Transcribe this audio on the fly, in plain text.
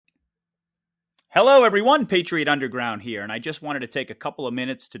Hello, everyone. Patriot Underground here, and I just wanted to take a couple of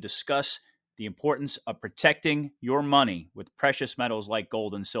minutes to discuss the importance of protecting your money with precious metals like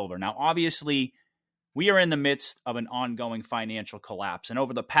gold and silver. Now, obviously, we are in the midst of an ongoing financial collapse, and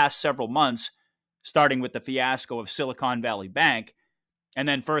over the past several months, starting with the fiasco of Silicon Valley Bank, and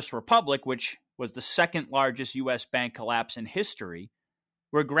then First Republic, which was the second largest U.S. bank collapse in history,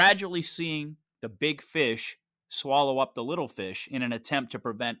 we're gradually seeing the big fish swallow up the little fish in an attempt to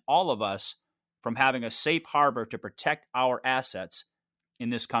prevent all of us from having a safe harbor to protect our assets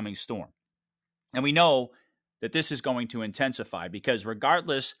in this coming storm. And we know that this is going to intensify because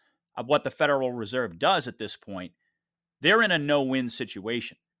regardless of what the Federal Reserve does at this point, they're in a no-win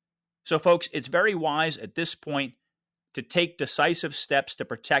situation. So folks, it's very wise at this point to take decisive steps to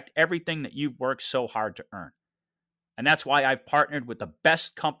protect everything that you've worked so hard to earn. And that's why I've partnered with the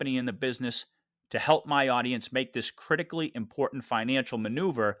best company in the business to help my audience make this critically important financial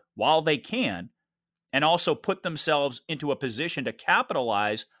maneuver while they can, and also put themselves into a position to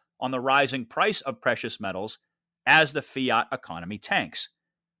capitalize on the rising price of precious metals as the fiat economy tanks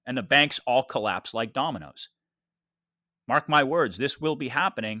and the banks all collapse like dominoes. Mark my words, this will be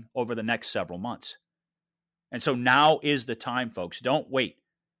happening over the next several months. And so now is the time, folks. Don't wait.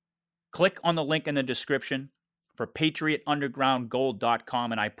 Click on the link in the description for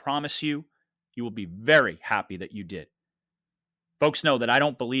patriotundergroundgold.com, and I promise you, you will be very happy that you did. Folks know that I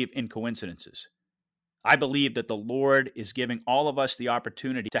don't believe in coincidences. I believe that the Lord is giving all of us the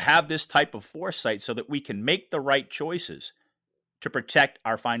opportunity to have this type of foresight so that we can make the right choices to protect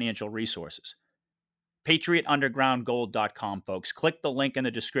our financial resources. patriotundergroundgold.com, folks. Click the link in the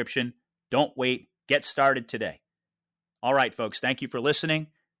description. Don't wait. Get started today. All right, folks. Thank you for listening.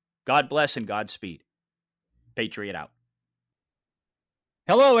 God bless and Godspeed. Patriot out.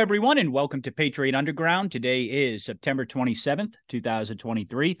 Hello, everyone, and welcome to Patriot Underground. Today is September 27th,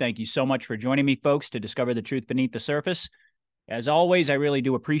 2023. Thank you so much for joining me, folks, to discover the truth beneath the surface. As always, I really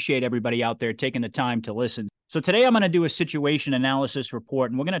do appreciate everybody out there taking the time to listen. So today I'm going to do a situation analysis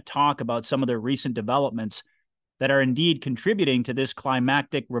report, and we're going to talk about some of the recent developments that are indeed contributing to this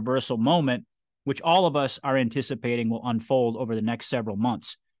climactic reversal moment, which all of us are anticipating will unfold over the next several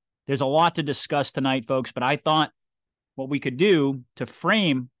months. There's a lot to discuss tonight, folks, but I thought what we could do to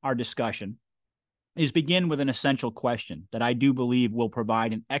frame our discussion is begin with an essential question that I do believe will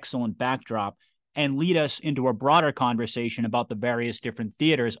provide an excellent backdrop and lead us into a broader conversation about the various different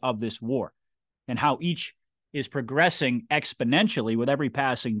theaters of this war and how each is progressing exponentially with every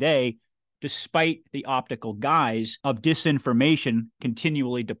passing day, despite the optical guise of disinformation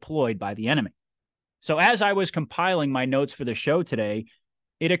continually deployed by the enemy. So as I was compiling my notes for the show today,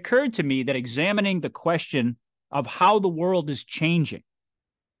 it occurred to me that examining the question of how the world is changing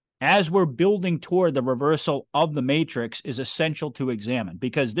as we're building toward the reversal of the matrix is essential to examine,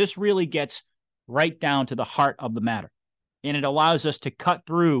 because this really gets right down to the heart of the matter. And it allows us to cut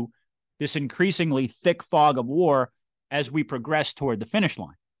through this increasingly thick fog of war as we progress toward the finish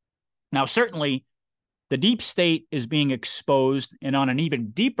line. Now, certainly, the deep state is being exposed, and on an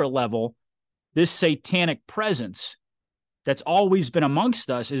even deeper level, this satanic presence that's always been amongst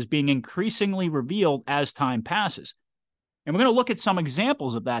us is being increasingly revealed as time passes. And we're going to look at some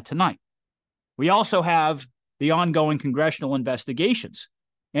examples of that tonight. We also have the ongoing congressional investigations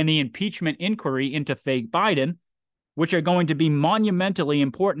and the impeachment inquiry into fake Biden, which are going to be monumentally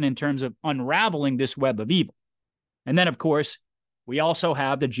important in terms of unraveling this web of evil. And then, of course, we also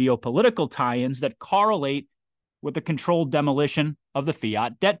have the geopolitical tie-ins that correlate with the controlled demolition of the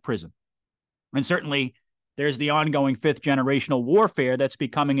fiat debt prison. And certainly, there's the ongoing fifth-generational warfare that's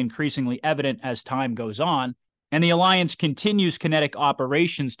becoming increasingly evident as time goes on, and the alliance continues kinetic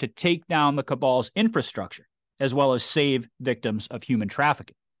operations to take down the cabal's infrastructure, as well as save victims of human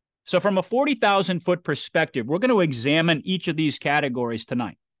trafficking. So from a 40,000-foot perspective, we're going to examine each of these categories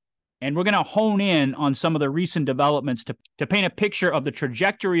tonight, and we're going to hone in on some of the recent developments to paint a picture of the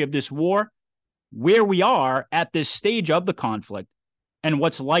trajectory of this war, where we are at this stage of the conflict, and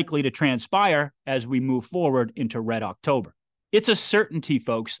what's likely to transpire as we move forward into Red October. It's a certainty,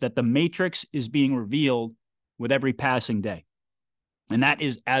 folks, that the matrix is being revealed with every passing day. And that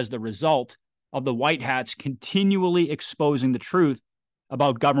is as the result of the white hats continually exposing the truth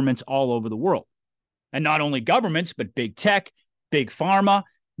about governments all over the world. And not only governments, but big tech, big pharma,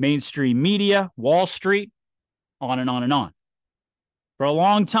 mainstream media, Wall Street, on and on and on. For a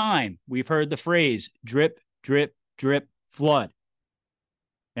long time, we've heard the phrase drip, drip, drip, flood.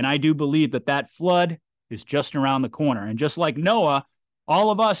 And I do believe that that flood is just around the corner. And just like Noah,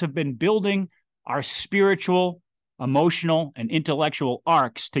 all of us have been building our spiritual, emotional, and intellectual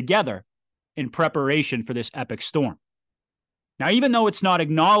arcs together in preparation for this epic storm. Now, even though it's not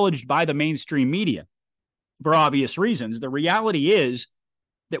acknowledged by the mainstream media for obvious reasons, the reality is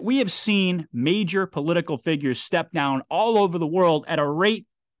that we have seen major political figures step down all over the world at a rate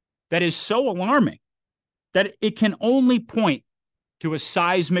that is so alarming that it can only point to a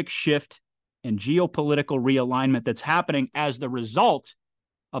seismic shift in geopolitical realignment that's happening as the result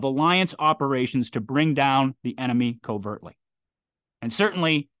of alliance operations to bring down the enemy covertly. And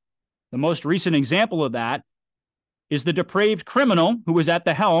certainly, the most recent example of that is the depraved criminal who was at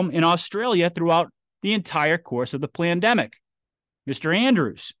the helm in Australia throughout the entire course of the pandemic, Mr.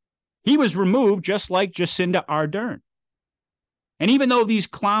 Andrews. He was removed just like Jacinda Ardern. And even though these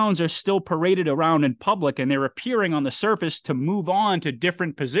clowns are still paraded around in public and they're appearing on the surface to move on to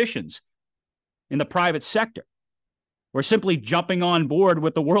different positions in the private sector, or simply jumping on board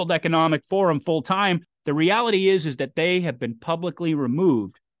with the World Economic Forum full time, the reality is that they have been publicly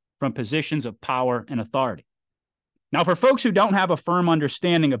removed from positions of power and authority. Now, for folks who don't have a firm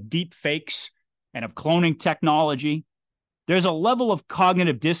understanding of deep fakes and of cloning technology, there's a level of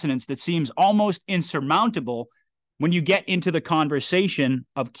cognitive dissonance that seems almost insurmountable when you get into the conversation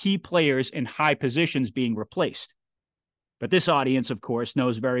of key players in high positions being replaced. But this audience, of course,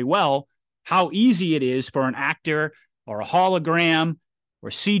 knows very well how easy it is for an actor or a hologram or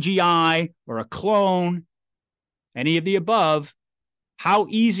CGI or a clone, any of the above, how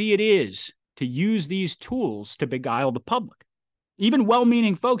easy it is to use these tools to beguile the public, even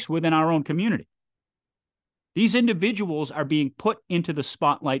well-meaning folks within our own community. These individuals are being put into the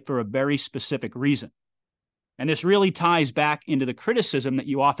spotlight for a very specific reason. And this really ties back into the criticism that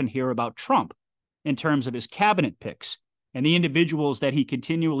you often hear about Trump in terms of his cabinet picks and the individuals that he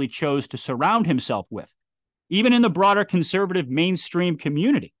continually chose to surround himself with. Even in the broader conservative mainstream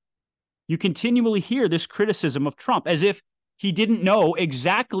community, you continually hear this criticism of Trump as if he didn't know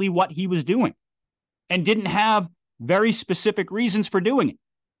exactly what he was doing and didn't have very specific reasons for doing it.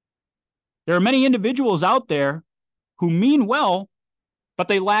 There are many individuals out there who mean well, but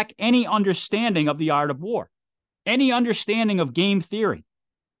they lack any understanding of the art of war, any understanding of game theory,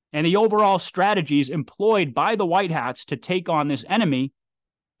 and the overall strategies employed by the White Hats to take on this enemy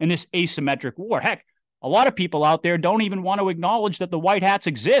in this asymmetric war. Heck, a lot of people out there don't even want to acknowledge that the White Hats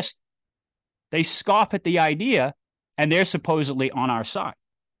exist. They scoff at the idea, and they're supposedly on our side.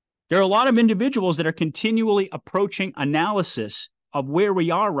 There are a lot of individuals that are continually approaching analysis of where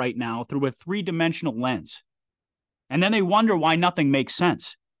we are right now through a three-dimensional lens. And then they wonder why nothing makes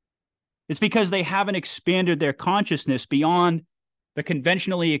sense. It's because they haven't expanded their consciousness beyond the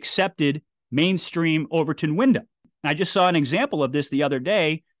conventionally accepted mainstream Overton window. I just saw an example of this the other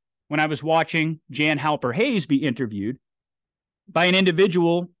day when I was watching Jan Halper Hayes be interviewed by an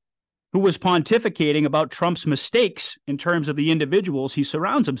individual who was pontificating about Trump's mistakes in terms of the individuals he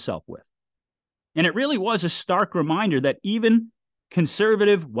surrounds himself with. And it really was a stark reminder that even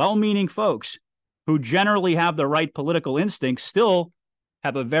conservative, well-meaning folks who generally have the right political instincts still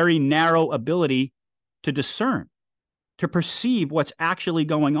have a very narrow ability to discern, to perceive what's actually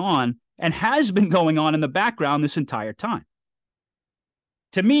going on and has been going on in the background this entire time.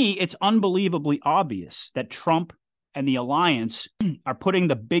 To me, it's unbelievably obvious that Trump and the alliance are putting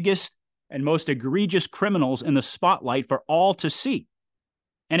the biggest and most egregious criminals in the spotlight for all to see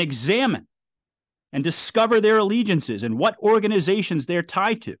and examine and discover their allegiances and what organizations they're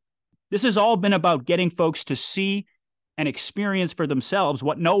tied to. This has all been about getting folks to see and experience for themselves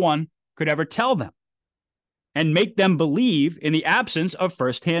what no one could ever tell them and make them believe in the absence of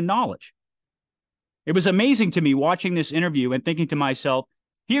firsthand knowledge. It was amazing to me watching this interview and thinking to myself,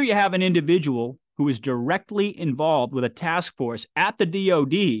 here you have an individual who is directly involved with a task force at the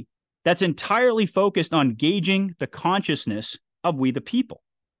DOD that's entirely focused on gauging the consciousness of we the people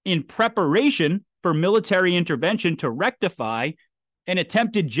in preparation for military intervention to rectify an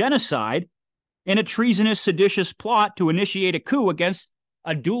attempted genocide in a treasonous, seditious plot to initiate a coup against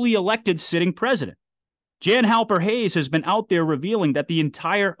a duly elected sitting president. Jan Halper Hayes has been out there revealing that the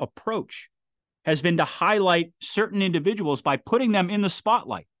entire approach has been to highlight certain individuals by putting them in the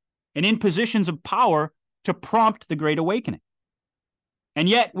spotlight and in positions of power to prompt the Great Awakening. And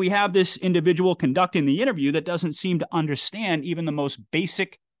yet we have this individual conducting the interview that doesn't seem to understand even the most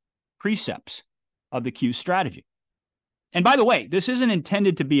basic precepts of the Q strategy. And by the way, this isn't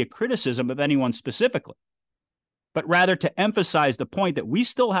intended to be a criticism of anyone specifically, but rather to emphasize the point that we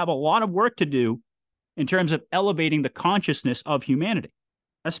still have a lot of work to do in terms of elevating the consciousness of humanity,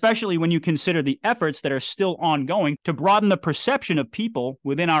 especially when you consider the efforts that are still ongoing to broaden the perception of people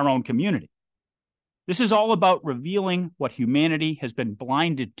within our own community. This is all about revealing what humanity has been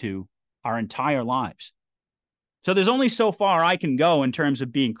blinded to our entire lives. So there's only so far I can go in terms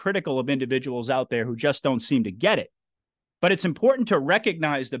of being critical of individuals out there who just don't seem to get it. But it's important to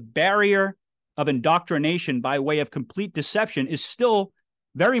recognize the barrier of indoctrination by way of complete deception is still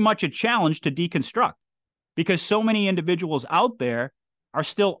very much a challenge to deconstruct, because so many individuals out there are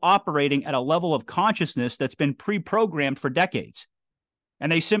still operating at a level of consciousness that's been pre-programmed for decades.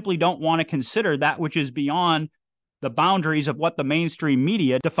 And they simply don't want to consider that which is beyond the boundaries of what the mainstream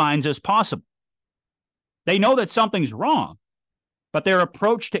media defines as possible. They know that something's wrong, but their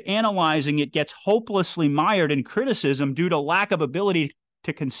approach to analyzing it gets hopelessly mired in criticism due to lack of ability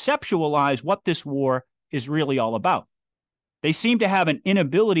to conceptualize what this war is really all about. They seem to have an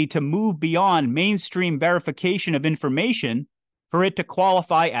inability to move beyond mainstream verification of information for it to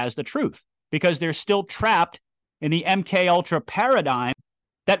qualify as the truth, because they're still trapped in the MK Ultra paradigm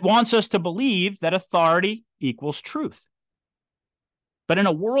that wants us to believe that authority equals truth. But in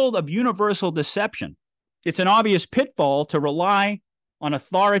a world of universal deception, it's an obvious pitfall to rely on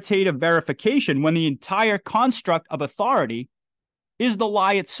authoritative verification when the entire construct of authority is the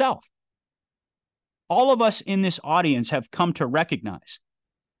lie itself. All of us in this audience have come to recognize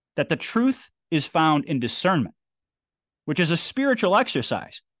that the truth is found in discernment, which is a spiritual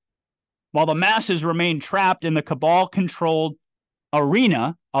exercise, while the masses remain trapped in the cabal-controlled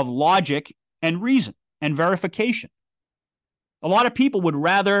arena of logic and reason and verification. A lot of people would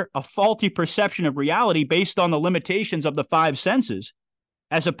rather a faulty perception of reality based on the limitations of the five senses,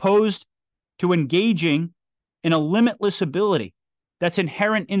 as opposed to engaging in a limitless ability that's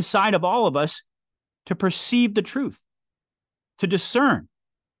inherent inside of all of us to perceive the truth, to discern.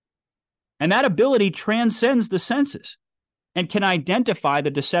 And that ability transcends the senses and can identify the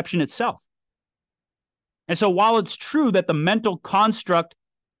deception itself. And so while it's true that the mental construct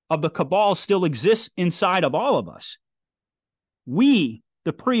of the cabal still exists inside of all of us, we,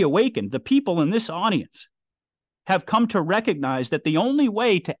 the pre-awakened, the people in this audience, have come to recognize that the only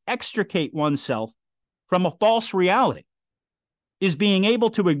way to extricate oneself from a false reality is being able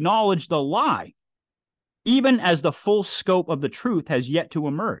to acknowledge the lie, even as the full scope of the truth has yet to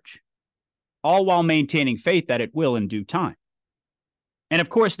emerge, all while maintaining faith that it will in due time. And of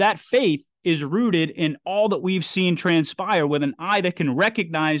course, that faith is rooted in all that we've seen transpire with an eye that can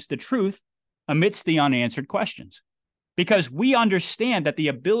recognize the truth amidst the unanswered questions, because we understand that the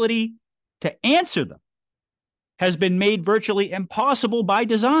ability to answer them has been made virtually impossible by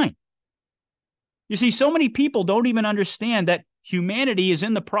design. You see, so many people don't even understand that humanity is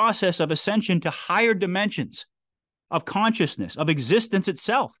in the process of ascension to higher dimensions of consciousness, of existence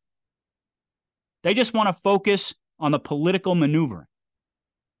itself. They just want to focus on the political maneuvering.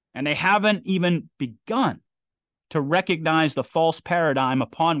 And they haven't even begun to recognize the false paradigm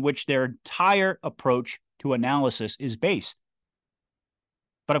upon which their entire approach to analysis is based.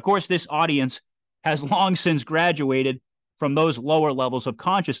 But of course, this audience has long since graduated from those lower levels of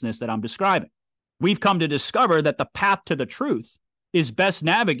consciousness that I'm describing. We've come to discover that the path to the truth is best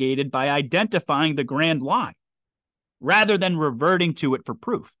navigated by identifying the grand lie, rather than reverting to it for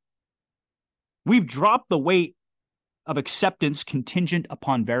proof. We've dropped the weight of acceptance contingent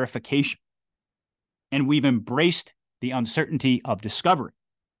upon verification, and we've embraced the uncertainty of discovery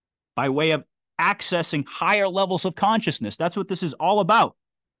by way of accessing higher levels of consciousness. That's what this is all about.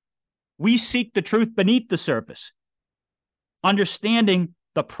 We seek the truth beneath the surface, understanding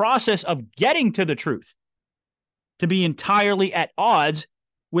the process of getting to the truth to be entirely at odds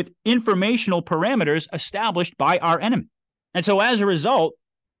with informational parameters established by our enemy. And so as a result,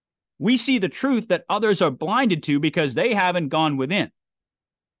 we see the truth that others are blinded to because they haven't gone within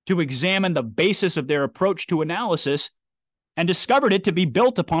to examine the basis of their approach to analysis and discovered it to be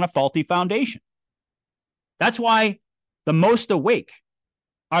built upon a faulty foundation. That's why the most awake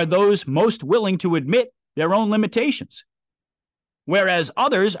are those most willing to admit their own limitations, whereas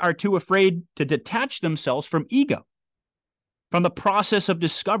others are too afraid to detach themselves from ego, from the process of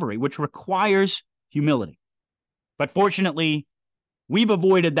discovery, which requires humility. But fortunately, we've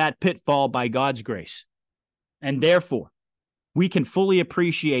avoided that pitfall by God's grace, and therefore, we can fully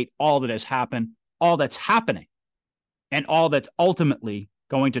appreciate all that has happened, all that's happening, and all that's ultimately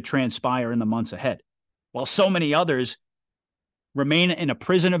going to transpire in the months ahead, while so many others remain in a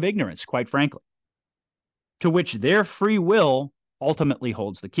prison of ignorance, quite frankly, to which their free will ultimately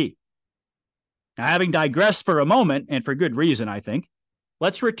holds the key. Now, having digressed for a moment, and for good reason, I think,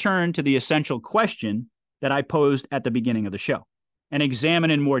 let's return to the essential question that I posed at the beginning of the show and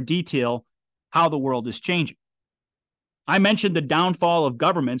examine in more detail how the world is changing. I mentioned the downfall of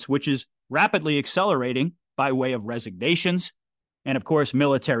governments, which is rapidly accelerating by way of resignations and, of course,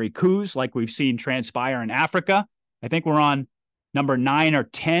 military coups like we've seen transpire in Africa. I think we're on number 9 or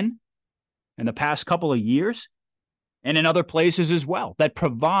 10 in the past couple of years, and in other places as well, that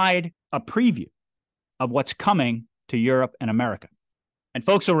provide a preview of what's coming to Europe and America. And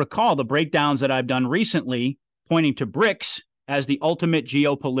folks will recall the breakdowns that I've done recently pointing to BRICS as the ultimate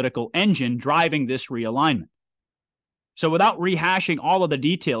geopolitical engine driving this realignment. So without rehashing all of the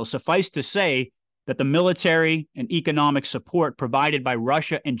details, suffice to say that the military and economic support provided by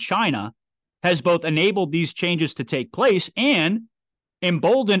Russia and China has both enabled these changes to take place and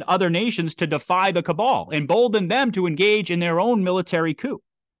emboldened other nations to defy the cabal, emboldened them to engage in their own military coup.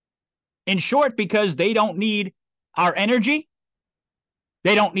 In short, because they don't need our energy,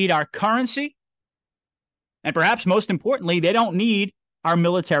 they don't need our currency, and perhaps most importantly, they don't need our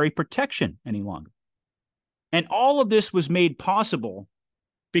military protection any longer. And all of this was made possible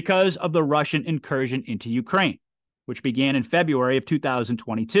because of the Russian incursion into Ukraine, which began in February of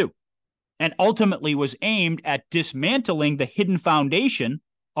 2022, and ultimately was aimed at dismantling the hidden foundation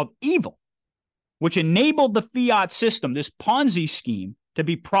of evil, which enabled the fiat system, this Ponzi scheme, to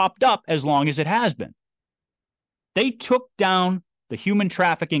be propped up as long as it has been. They took down the human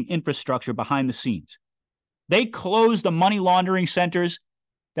trafficking infrastructure behind the scenes. They closed the money laundering centers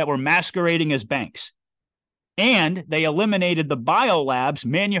that were masquerading as banks. And they eliminated the biolabs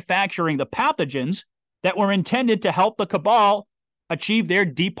manufacturing the pathogens that were intended to help the cabal achieve their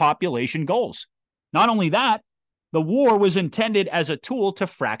depopulation goals. Not only that, the war was intended as a tool to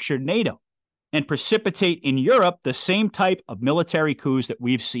fracture NATO and precipitate in Europe the same type of military coups that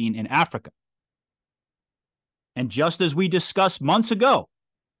we've seen in Africa. And just as we discussed months ago,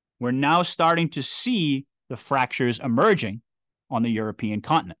 we're now starting to see the fractures emerging on the European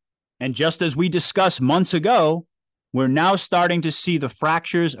continent. And just as we discussed months ago, we're now starting to see the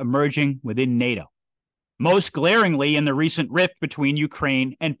fractures emerging within NATO, most glaringly in the recent rift between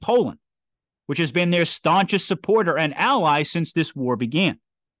Ukraine and Poland, which has been their staunchest supporter and ally since this war began.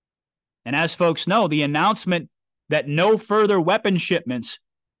 And as folks know, the announcement that no further weapon shipments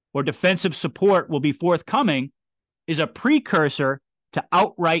or defensive support will be forthcoming is a precursor to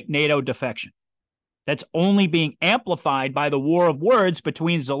outright NATO defection. That's only being amplified by the war of words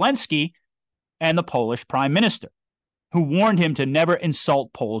between Zelensky and the Polish prime minister, who warned him to never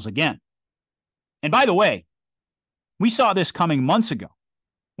insult Poles again. And by the way, we saw this coming months ago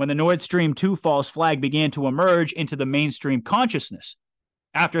when the Nord Stream 2 false flag began to emerge into the mainstream consciousness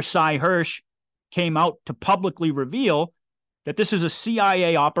after Cy Hirsch came out to publicly reveal that this is a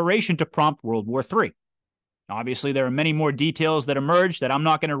CIA operation to prompt World War III. Obviously, there are many more details that emerge that I'm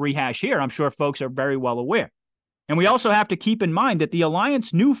not going to rehash here. I'm sure folks are very well aware. And we also have to keep in mind that the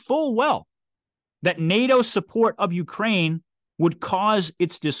alliance knew full well that NATO's support of Ukraine would cause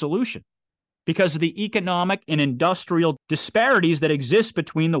its dissolution because of the economic and industrial disparities that exist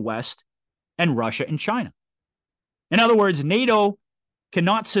between the West and Russia and China. In other words, NATO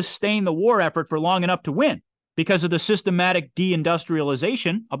cannot sustain the war effort for long enough to win because of the systematic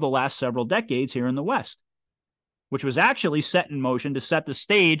deindustrialization of the last several decades here in the West, which was actually set in motion to set the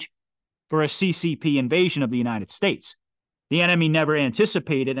stage for a CCP invasion of the United States. The enemy never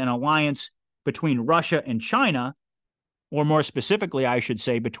anticipated an alliance between Russia and China, or more specifically, I should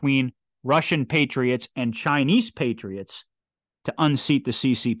say, between Russian patriots and Chinese patriots to unseat the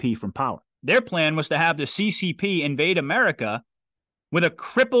CCP from power. Their plan was to have the CCP invade America with a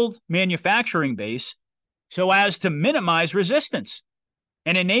crippled manufacturing base so as to minimize resistance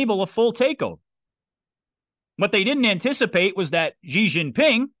and enable a full takeover. What they didn't anticipate was that Xi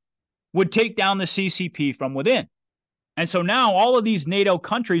Jinping would take down the CCP from within. And so now all of these NATO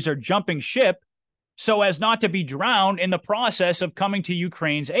countries are jumping ship so as not to be drowned in the process of coming to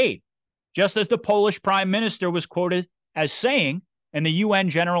Ukraine's aid, just as the Polish prime minister was quoted as saying in the UN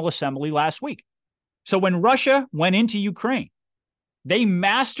General Assembly last week. So when Russia went into Ukraine, they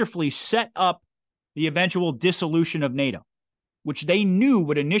masterfully set up the eventual dissolution of NATO, which they knew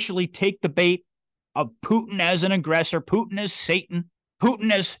would initially take the bait of Putin as an aggressor, Putin as Satan,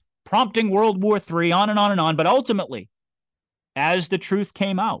 Putin as prompting World War III, on and on and on. But ultimately, as the truth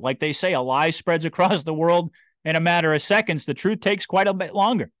came out, like they say, a lie spreads across the world in a matter of seconds. The truth takes quite a bit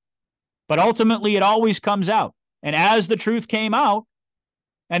longer. But ultimately, it always comes out. And as the truth came out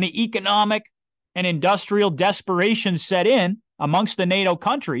and the economic and industrial desperation set in amongst the NATO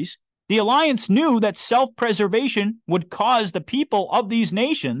countries, the alliance knew that self-preservation would cause the people of these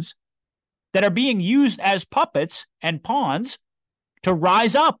nations that are being used as puppets and pawns to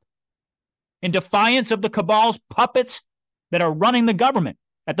rise up in defiance of the cabal's puppets that are running the government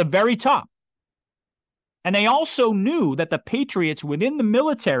at the very top. And they also knew that the patriots within the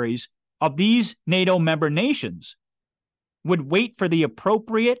militaries of these NATO member nations would wait for the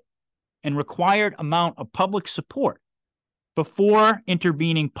appropriate and required amount of public support before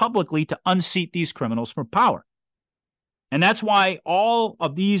intervening publicly to unseat these criminals from power. And that's why all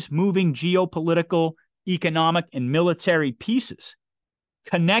of these moving geopolitical economic, and military pieces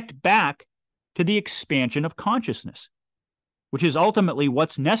connect back to the expansion of consciousness, which is ultimately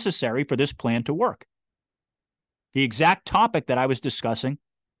what's necessary for this plan to work. The exact topic that I was discussing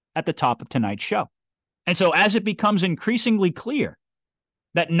at the top of tonight's show. And so as it becomes increasingly clear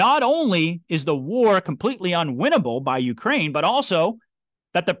that not only is the war completely unwinnable by Ukraine, but also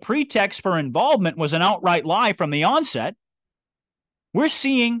that the pretext for involvement was an outright lie from the onset, we're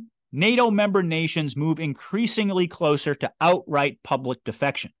seeing NATO member nations move increasingly closer to outright public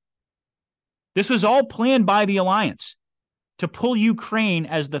defection. This was all planned by the alliance to pull Ukraine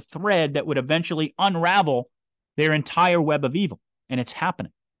as the thread that would eventually unravel their entire web of evil, and it's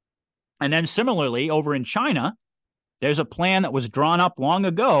happening. And then similarly, over in China, there's a plan that was drawn up long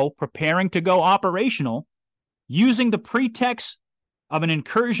ago, preparing to go operational, using the pretext of an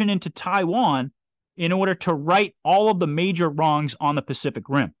incursion into Taiwan in order to right all of the major wrongs on the Pacific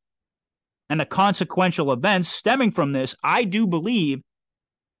Rim. And the consequential events stemming from this, I do believe,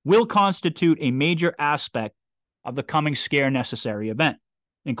 will constitute a major aspect of the coming scare necessary event,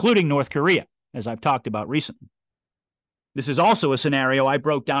 including North Korea, as I've talked about recently. This is also a scenario I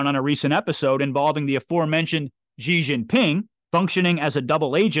broke down on a recent episode involving the aforementioned Xi Jinping functioning as a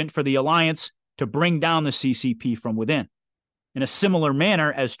double agent for the alliance to bring down the CCP from within, in a similar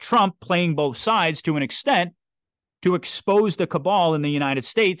manner as Trump playing both sides to an extent to expose the cabal in the United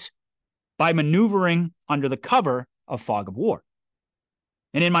States by maneuvering under the cover of fog of war.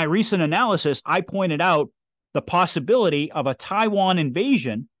 And in my recent analysis, I pointed out the possibility of a Taiwan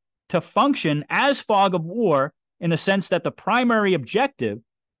invasion to function as fog of war in the sense that the primary objective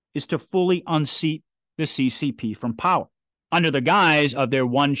is to fully unseat the CCP from power under the guise of their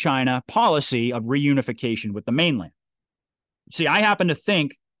one China policy of reunification with the mainland. See, I happen to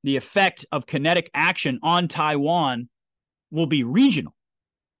think the effect of kinetic action on Taiwan will be regional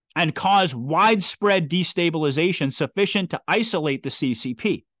and cause widespread destabilization sufficient to isolate the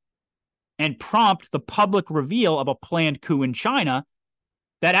CCP and prompt the public reveal of a planned coup in China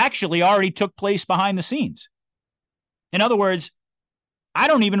that actually already took place behind the scenes. In other words, I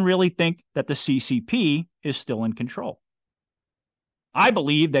don't even really think that the CCP is still in control. I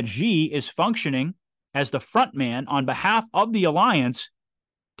believe that Xi is functioning as the frontman on behalf of the alliance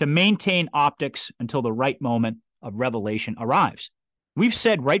to maintain optics until the right moment of revelation arrives. We've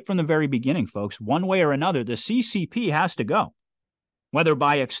said right from the very beginning, folks, one way or another, the CCP has to go, whether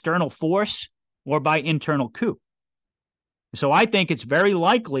by external force or by internal coup. So I think it's very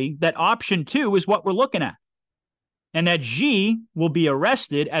likely that option 2 is what we're looking at, and that Xi will be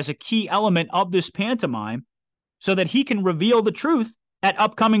arrested as a key element of this pantomime so that he can reveal the truth at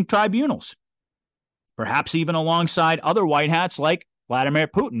upcoming tribunals, perhaps even alongside other white hats like Vladimir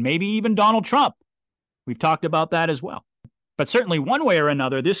Putin, maybe even Donald Trump. We've talked about that as well. But certainly one way or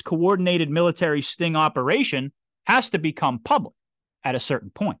another, this coordinated military sting operation has to become public at a certain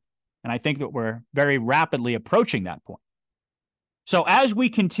point. And I think that we're very rapidly approaching that point. So as we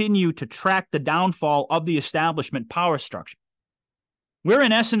continue to track the downfall of the establishment power structure, we're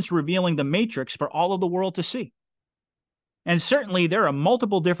in essence revealing the matrix for all of the world to see. And certainly there are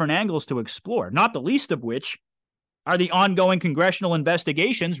multiple different angles to explore, not the least of which are the ongoing congressional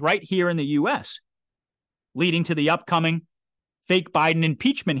investigations right here in the U.S., leading to the upcoming fake Biden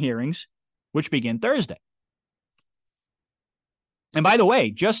impeachment hearings, which begin Thursday. And by the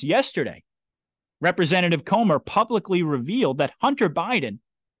way, just yesterday, Representative Comer publicly revealed that Hunter Biden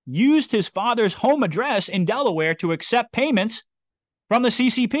used his father's home address in Delaware to accept payments from the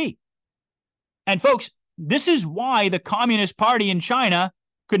CCP. And folks, this is why the Communist Party in China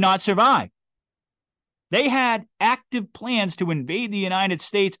could not survive. They had active plans to invade the United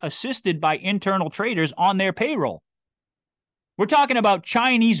States assisted by internal traders on their payroll. We're talking about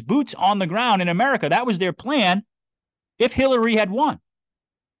Chinese boots on the ground in America. That was their plan if Hillary had won.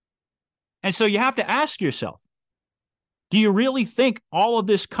 And so you have to ask yourself, do you really think all of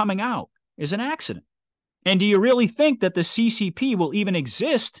this coming out is an accident? And do you really think that the CCP will even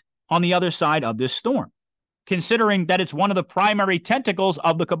exist on the other side of this storm, considering that it's one of the primary tentacles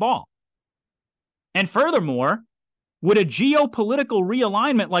of the cabal? And furthermore, would a geopolitical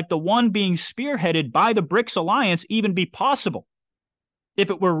realignment like the one being spearheaded by the BRICS alliance even be possible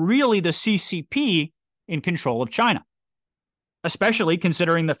if it were really the CCP in control of China? Especially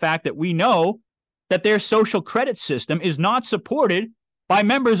considering the fact that we know that their social credit system is not supported by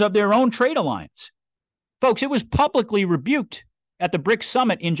members of their own trade alliance. Folks, it was publicly rebuked at the BRICS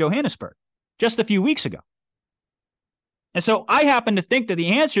summit in Johannesburg just a few weeks ago. And so I happen to think that the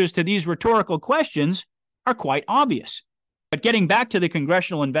answers to these rhetorical questions are quite obvious. But getting back to the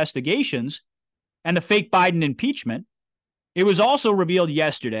congressional investigations and the fake Biden impeachment, It was also revealed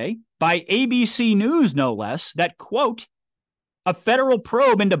yesterday by ABC News, no less, that, quote, a federal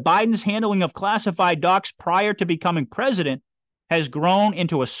probe into Biden's handling of classified docs prior to becoming president has grown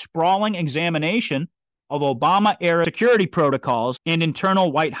into a sprawling examination of Obama-era security protocols and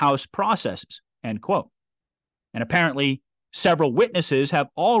internal White House processes, end quote. And apparently, several witnesses have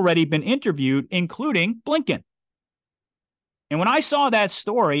already been interviewed, including Blinken. And when I saw that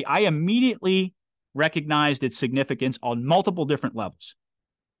story, I immediately recognized its significance on multiple different levels.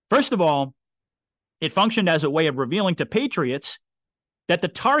 First of all, it functioned as a way of revealing to patriots that the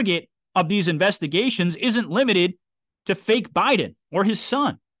target of these investigations isn't limited to fake Biden or his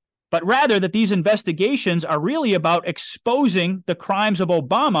son, but rather that these investigations are really about exposing the crimes of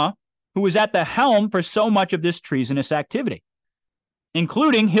Obama, who was at the helm for so much of this treasonous activity,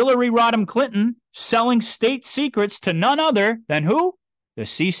 including Hillary Rodham Clinton selling state secrets to none other than who? The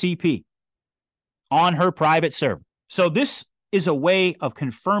CCP on her private server. So this is a way of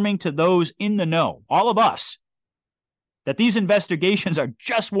confirming to those in the know, all of us, that these investigations are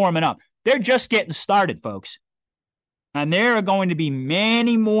just warming up. They're just getting started, folks. And there are going to be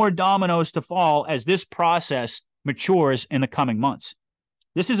many more dominoes to fall as this process matures in the coming months.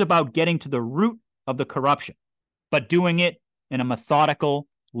 This is about getting to the root of the corruption, but doing it in a methodical,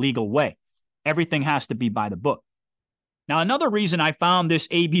 legal way. Everything has to be by the book. Now, another reason I found this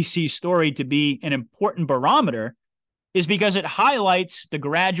ABC story to be an important barometer is because it highlights the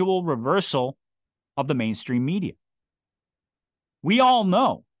gradual reversal of the mainstream media. We all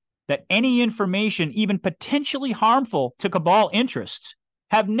know that any information, even potentially harmful to cabal interests,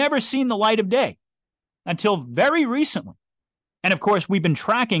 have never seen the light of day until very recently. And of course, we've been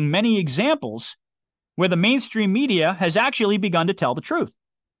tracking many examples where the mainstream media has actually begun to tell the truth.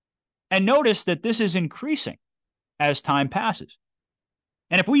 And notice that this is increasing as time passes.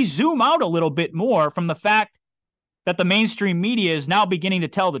 And if we zoom out a little bit more from the fact that the mainstream media is now beginning to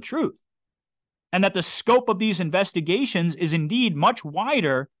tell the truth, and that the scope of these investigations is indeed much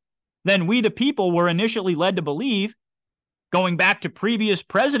wider than we the people were initially led to believe, going back to previous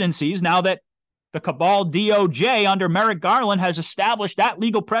presidencies, now that the cabal DOJ under Merrick Garland has established that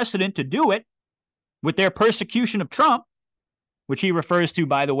legal precedent to do it with their persecution of Trump, which he refers to,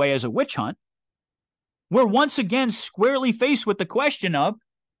 by the way, as a witch hunt, we're once again squarely faced with the question of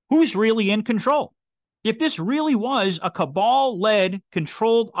who's really in control. If this really was a cabal-led,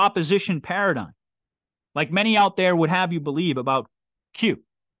 controlled opposition paradigm, like many out there would have you believe about Q,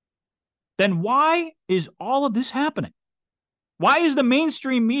 then why is all of this happening? Why is the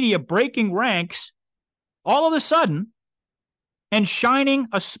mainstream media breaking ranks all of a sudden and shining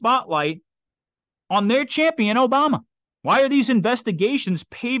a spotlight on their champion, Obama? Why are these investigations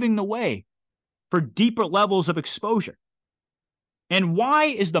paving the way for deeper levels of exposure? And why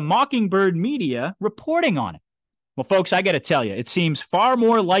is the Mockingbird media reporting on it? Well, folks, I got to tell you, it seems far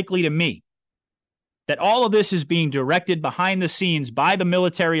more likely to me that all of this is being directed behind the scenes by the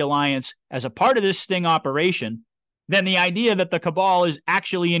military alliance as a part of this sting operation than the idea that the cabal is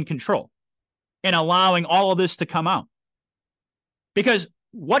actually in control and allowing all of this to come out. Because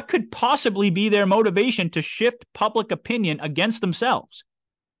what could possibly be their motivation to shift public opinion against themselves,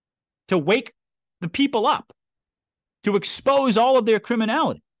 to wake the people up, to expose all of their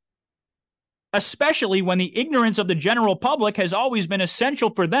criminality, especially when the ignorance of the general public has always been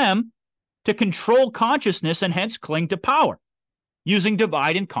essential for them to control consciousness and hence cling to power, using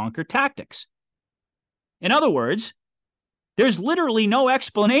divide and conquer tactics. In other words, there's literally no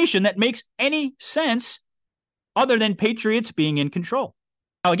explanation that makes any sense other than patriots being in control.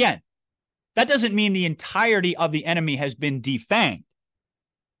 Now, again, that doesn't mean the entirety of the enemy has been defanged.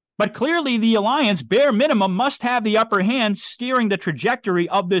 But clearly, the alliance, bare minimum, must have the upper hand steering the trajectory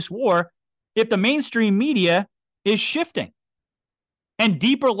of this war if the mainstream media is shifting. And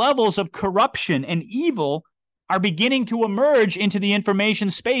deeper levels of corruption and evil are beginning to emerge into the information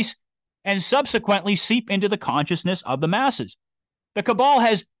space and subsequently seep into the consciousness of the masses. The cabal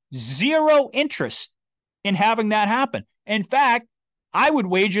has zero interest in having that happen. In fact, I would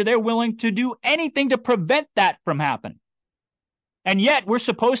wager they're willing to do anything to prevent that from happening. And yet we're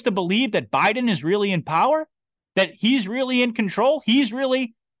supposed to believe that Biden is really in power, that he's really in control, he's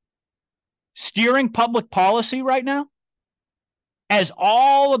really steering public policy right now, as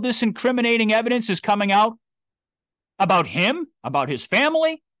all of this incriminating evidence is coming out about him, about his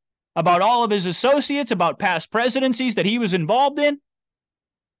family, about all of his associates, about past presidencies that he was involved in. As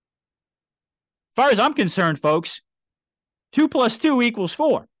far as I'm concerned, folks, 2 + 2 =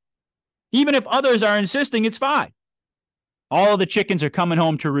 4. Even if others are insisting it's 5. All of the chickens are coming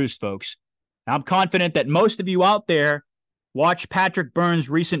home to roost, folks. I'm confident that most of you out there watched Patrick Byrne's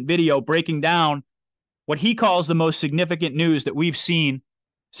recent video breaking down what he calls the most significant news that we've seen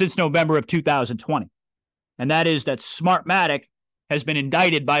since November of 2020. And that is that Smartmatic has been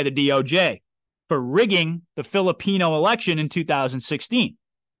indicted by the DOJ for rigging the Filipino election in 2016.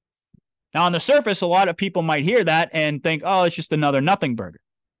 Now, on the surface, a lot of people might hear that and think, oh, it's just another nothing burger.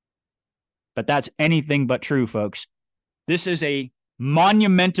 But that's anything but true, folks. This is a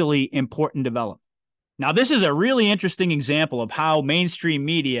monumentally important development. Now, this is a really interesting example of how mainstream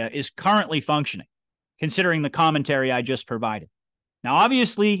media is currently functioning, considering the commentary I just provided. Now,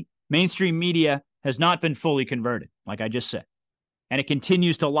 obviously, mainstream media has not been fully converted, like I just said, and it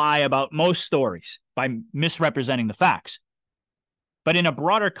continues to lie about most stories by misrepresenting the facts. But in a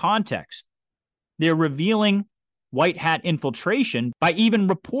broader context, they're revealing white hat infiltration by even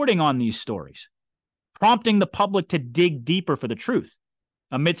reporting on these stories, prompting the public to dig deeper for the truth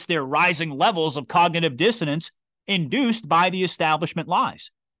amidst their rising levels of cognitive dissonance induced by the establishment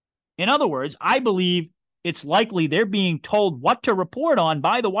lies. In other words, I believe it's likely they're being told what to report on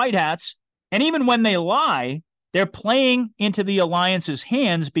by the white hats, and even when they lie, they're playing into the alliance's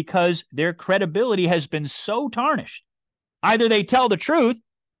hands because their credibility has been so tarnished. Either they tell the truth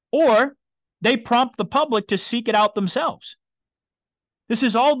or they prompt the public to seek it out themselves. This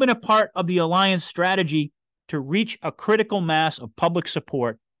has all been a part of the alliance strategy to reach a critical mass of public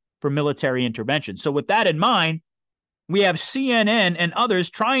support for military intervention. So with that in mind, we have CNN and others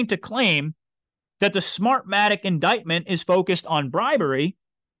trying to claim that the Smartmatic indictment is focused on bribery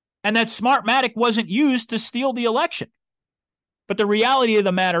and that Smartmatic wasn't used to steal the election. But the reality of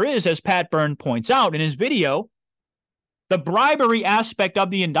the matter is, as Pat Byrne points out in his video, the bribery aspect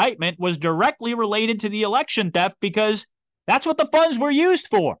of the indictment was directly related to the election theft because that's what the funds were used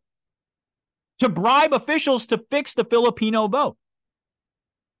for, to bribe officials to fix the Filipino vote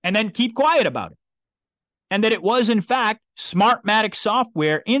and then keep quiet about it. And that it was, in fact, Smartmatic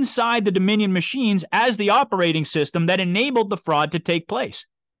software inside the Dominion machines as the operating system that enabled the fraud to take place.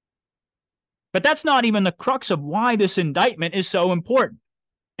 But that's not even the crux of why this indictment is so important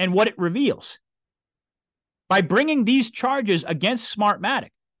and what it reveals. By bringing these charges against Smartmatic,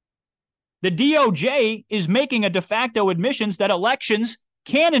 the DOJ is making a de facto admissions that elections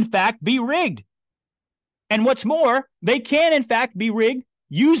can, in fact, be rigged. And what's more, they can, in fact, be rigged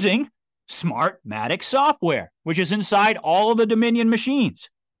using Smartmatic software, which is inside all of the Dominion machines.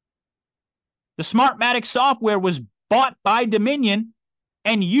 The Smartmatic software was bought by Dominion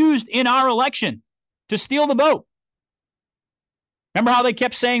and used in our election to steal the vote. Remember how they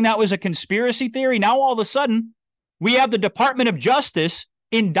kept saying that was a conspiracy theory? Now, all of a sudden, we have the Department of Justice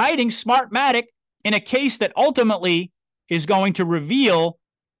indicting Smartmatic in a case that ultimately is going to reveal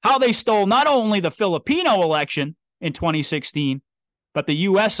how they stole not only the Filipino election in 2016, but the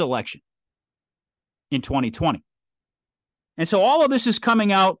U.S. election in 2020. And so all of this is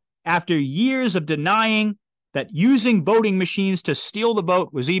coming out after years of denying that using voting machines to steal the vote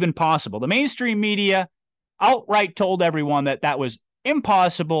was even possible. The mainstream media outright told everyone that that was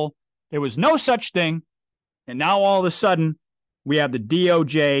impossible. There was no such thing. And now all of a sudden, we have the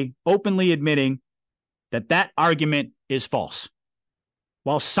DOJ openly admitting that that argument is false,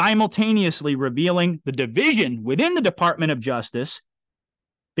 while simultaneously revealing the division within the Department of Justice,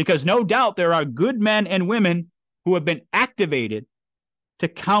 because no doubt there are good men and women who have been activated to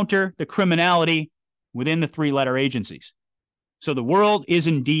counter the criminality within the three-letter agencies. So the world is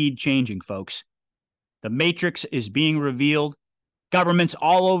indeed changing, folks. The matrix is being revealed. Governments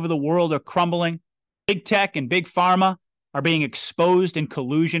all over the world are crumbling. Big tech and big pharma are being exposed in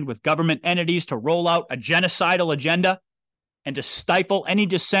collusion with government entities to roll out a genocidal agenda and to stifle any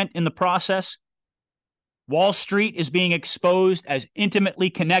dissent in the process. Wall Street is being exposed as intimately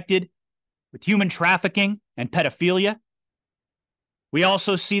connected with human trafficking and pedophilia. We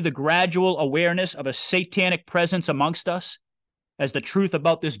also see the gradual awareness of a satanic presence amongst us as the truth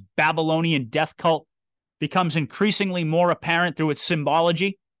about this Babylonian death cult becomes increasingly more apparent through its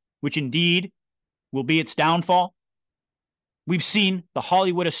symbology, which indeed will be its downfall. We've seen the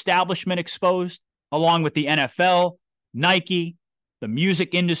Hollywood establishment exposed, along with the NFL, Nike, the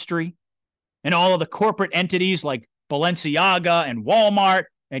music industry, and all of the corporate entities like Balenciaga and Walmart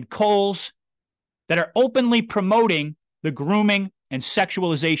and Kohl's that are openly promoting the grooming and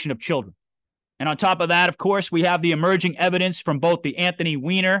sexualization of children. And on top of that, of course, we have the emerging evidence from both the Anthony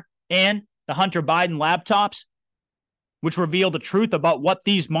Weiner and the Hunter Biden laptops, which reveal the truth about what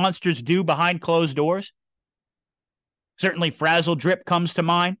these monsters do behind closed doors. Certainly, Frazzle Drip comes to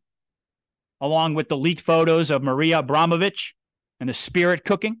mind, along with the leaked photos of Maria Abramovich and the spirit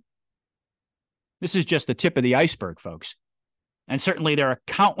cooking. This is just the tip of the iceberg, folks. And certainly there are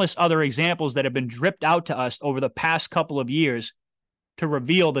countless other examples that have been dripped out to us over the past couple of years to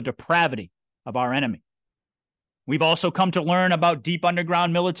reveal the depravity of our enemy. We've also come to learn about deep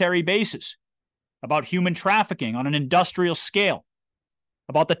underground military bases, about human trafficking on an industrial scale,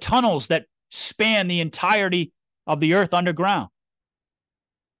 about the tunnels that span the entirety of the earth underground,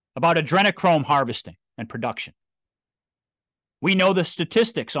 about adrenochrome harvesting and production. We know the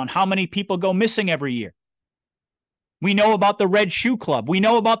statistics on how many people go missing every year. We know about the Red Shoe Club. We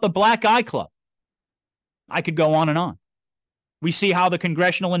know about the Black Eye Club. I could go on and on. We see how the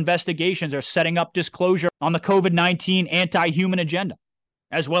congressional investigations are setting up disclosure on the COVID-19 anti-human agenda,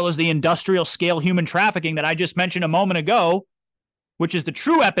 as well as the industrial scale human trafficking that I just mentioned a moment ago, which is the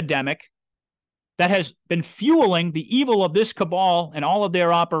true epidemic that has been fueling the evil of this cabal and all of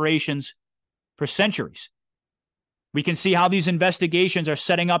their operations for centuries. We can see how these investigations are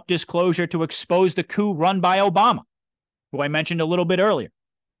setting up disclosure to expose the coup run by Obama, who I mentioned a little bit earlier.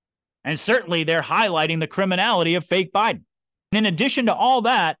 And certainly they're highlighting the criminality of fake Biden. And in addition to all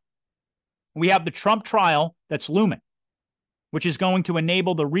that, we have the Trump trial that's looming, which is going to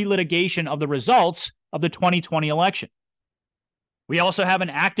enable the relitigation of the results of the 2020 election. We also have an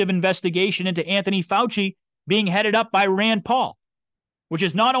active investigation into Anthony Fauci being headed up by Rand Paul, which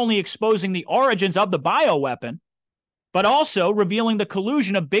is not only exposing the origins of the bioweapon, but also revealing the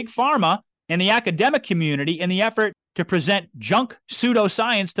collusion of Big Pharma and the academic community in the effort to present junk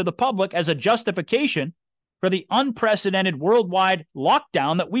pseudoscience to the public as a justification for the unprecedented worldwide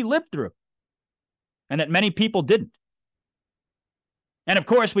lockdown that we lived through and that many people didn't. And of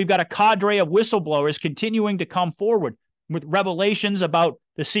course, we've got a cadre of whistleblowers continuing to come forward with revelations about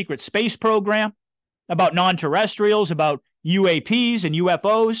the secret space program, about non-terrestrials, about UAPs and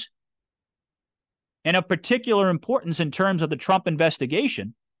UFOs. And of particular importance in terms of the Trump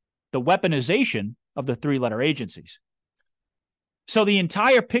investigation, the weaponization of the three-letter agencies. So the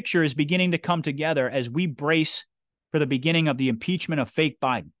entire picture is beginning to come together as we brace for the beginning of the impeachment of fake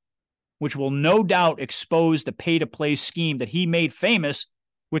Biden, which will no doubt expose the pay-to-play scheme that he made famous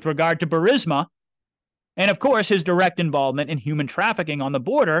with regard to Burisma, and of course his direct involvement in human trafficking on the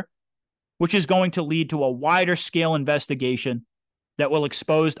border, which is going to lead to a wider scale investigation that will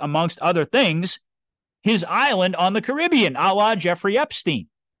expose, amongst other things, his island on the Caribbean, a la Jeffrey Epstein.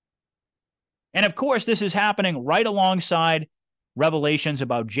 And of course, this is happening right alongside revelations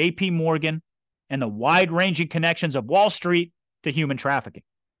about J.P. Morgan and the wide-ranging connections of Wall Street to human trafficking.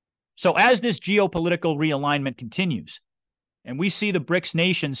 So as this geopolitical realignment continues, and we see the BRICS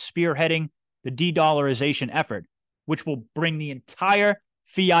nations spearheading the de-dollarization effort, which will bring the entire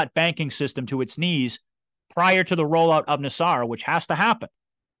fiat banking system to its knees prior to the rollout of Nassar, which has to happen,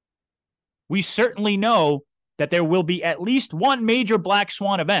 we certainly know that there will be at least one major black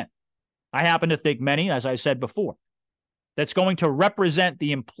swan event. I happen to think many, as I said before, that's going to represent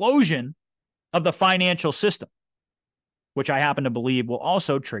the implosion of the financial system, which I happen to believe will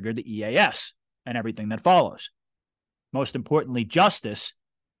also trigger the EAS and everything that follows. Most importantly, justice,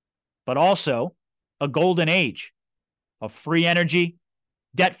 but also a golden age of free energy,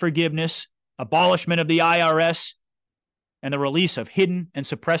 debt forgiveness, abolishment of the IRS, and the release of hidden and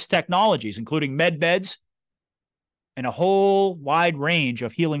suppressed technologies, including med beds and a whole wide range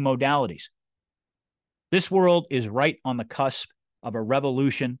of healing modalities. This world is right on the cusp of a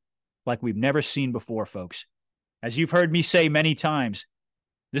revolution like we've never seen before, folks. As you've heard me say many times,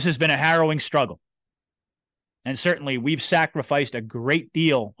 this has been a harrowing struggle. And certainly we've sacrificed a great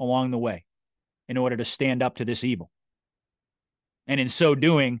deal along the way in order to stand up to this evil. And in so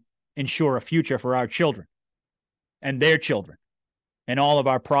doing, ensure a future for our children and their children and all of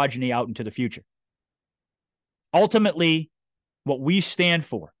our progeny out into the future. Ultimately, what we stand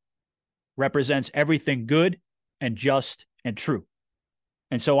for represents everything good and just and true.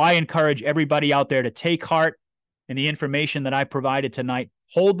 And so I encourage everybody out there to take heart in the information that I provided tonight,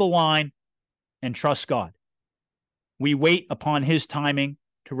 hold the line, and trust God. We wait upon his timing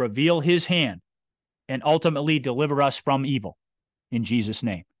to reveal his hand and ultimately deliver us from evil. In Jesus'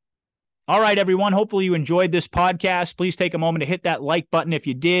 name. All right, everyone. Hopefully you enjoyed this podcast. Please take a moment to hit that like button if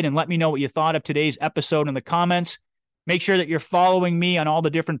you did, and let me know what you thought of today's episode in the comments. Make sure that you're following me on all the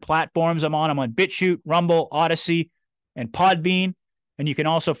different platforms I'm on. I'm on BitChute, Rumble, Odyssey, and Podbean. And you can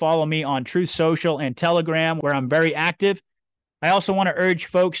also follow me on Truth Social and Telegram, where I'm very active. I also want to urge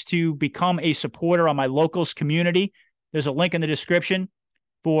folks to become a supporter on my Locals community. There's a link in the description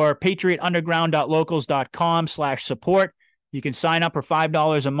for patriotunderground.locals.com/support. You can sign up for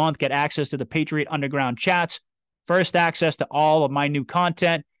 $5 a month, get access to the Patriot Underground chats, first access to all of my new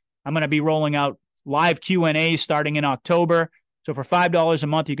content. I'm going to be rolling out live Q&As starting in October. So for $5 a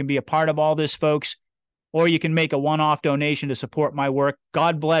month, you can be a part of all this, folks, or you can make a one-off donation to support my work.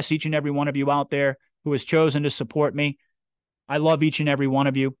 God bless each and every one of you out there who has chosen to support me. I love each and every one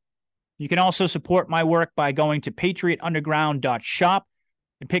of you. You can also support my work by going to patriotunderground.shop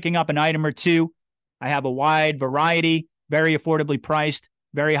and picking up an item or two. I have a wide variety, very affordably priced,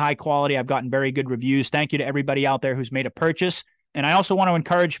 very high quality. I've gotten very good reviews. Thank you to everybody out there who's made a purchase. And I also want to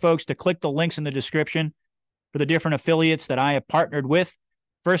encourage folks to click the links in the description for the different affiliates that I have partnered with.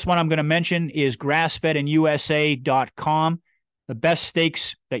 First one I'm going to mention is grassfedindusa.com. The best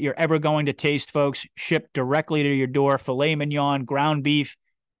steaks that you're ever going to taste, folks, shipped directly to your door. Filet mignon, ground beef,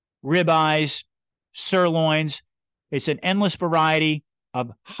 ribeyes, sirloins. It's an endless variety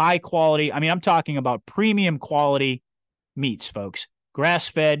of high quality. I mean, I'm talking about premium quality meats, folks.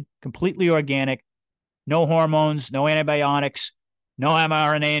 Grass-fed, completely organic, no hormones, no antibiotics, no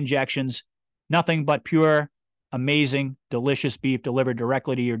mRNA injections, nothing but pure, amazing, delicious beef delivered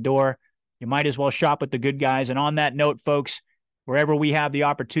directly to your door. You might as well shop with the good guys. And on that note, folks, wherever we have the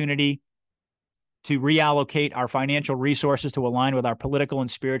opportunity to reallocate our financial resources to align with our political and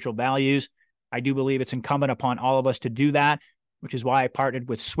spiritual values, I do believe it's incumbent upon all of us to do that, which is why I partnered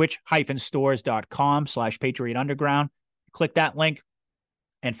with switch-stores.com/Patriot Underground. Click that link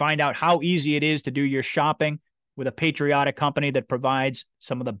and find out how easy it is to do your shopping with a patriotic company that provides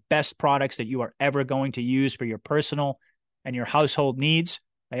some of the best products that you are ever going to use for your personal and your household needs.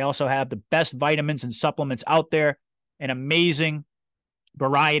 They also have the best vitamins and supplements out there, an amazing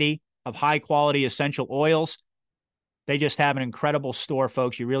variety of high-quality essential oils. They just have an incredible store,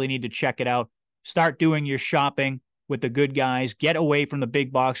 folks. You really need to check it out. Start doing your shopping with the good guys. Get away from the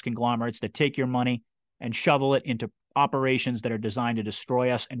big box conglomerates that take your money and shovel it into operations that are designed to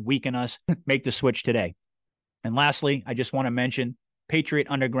destroy us and weaken us. Make the switch today. And lastly, I just want to mention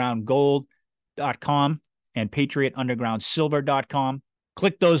PatriotUndergroundGold.com and PatriotUndergroundSilver.com.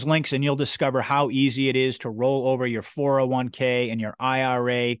 Click those links and you'll discover how easy it is to roll over your 401k and your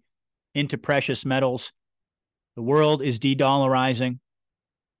IRA into precious metals. The world is de-dollarizing.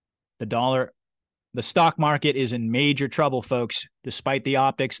 The stock market is in major trouble, folks, despite the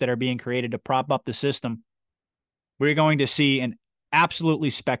optics that are being created to prop up the system. We're going to see an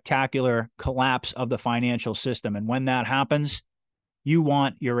absolutely spectacular collapse of the financial system. And when that happens, you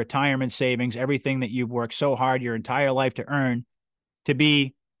want your retirement savings, everything that you've worked so hard your entire life to earn, to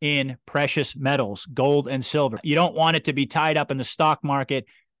be in precious metals, gold and silver. You don't want it to be tied up in the stock market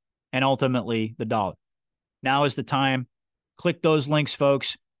and ultimately the dollar. Now is the time. Click those links,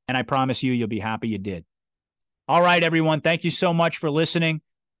 folks, and I promise you'll be happy you did. All right, everyone. Thank you so much for listening.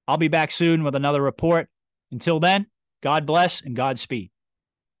 I'll be back soon with another report. Until then, God bless and Godspeed.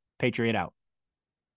 Patriot out.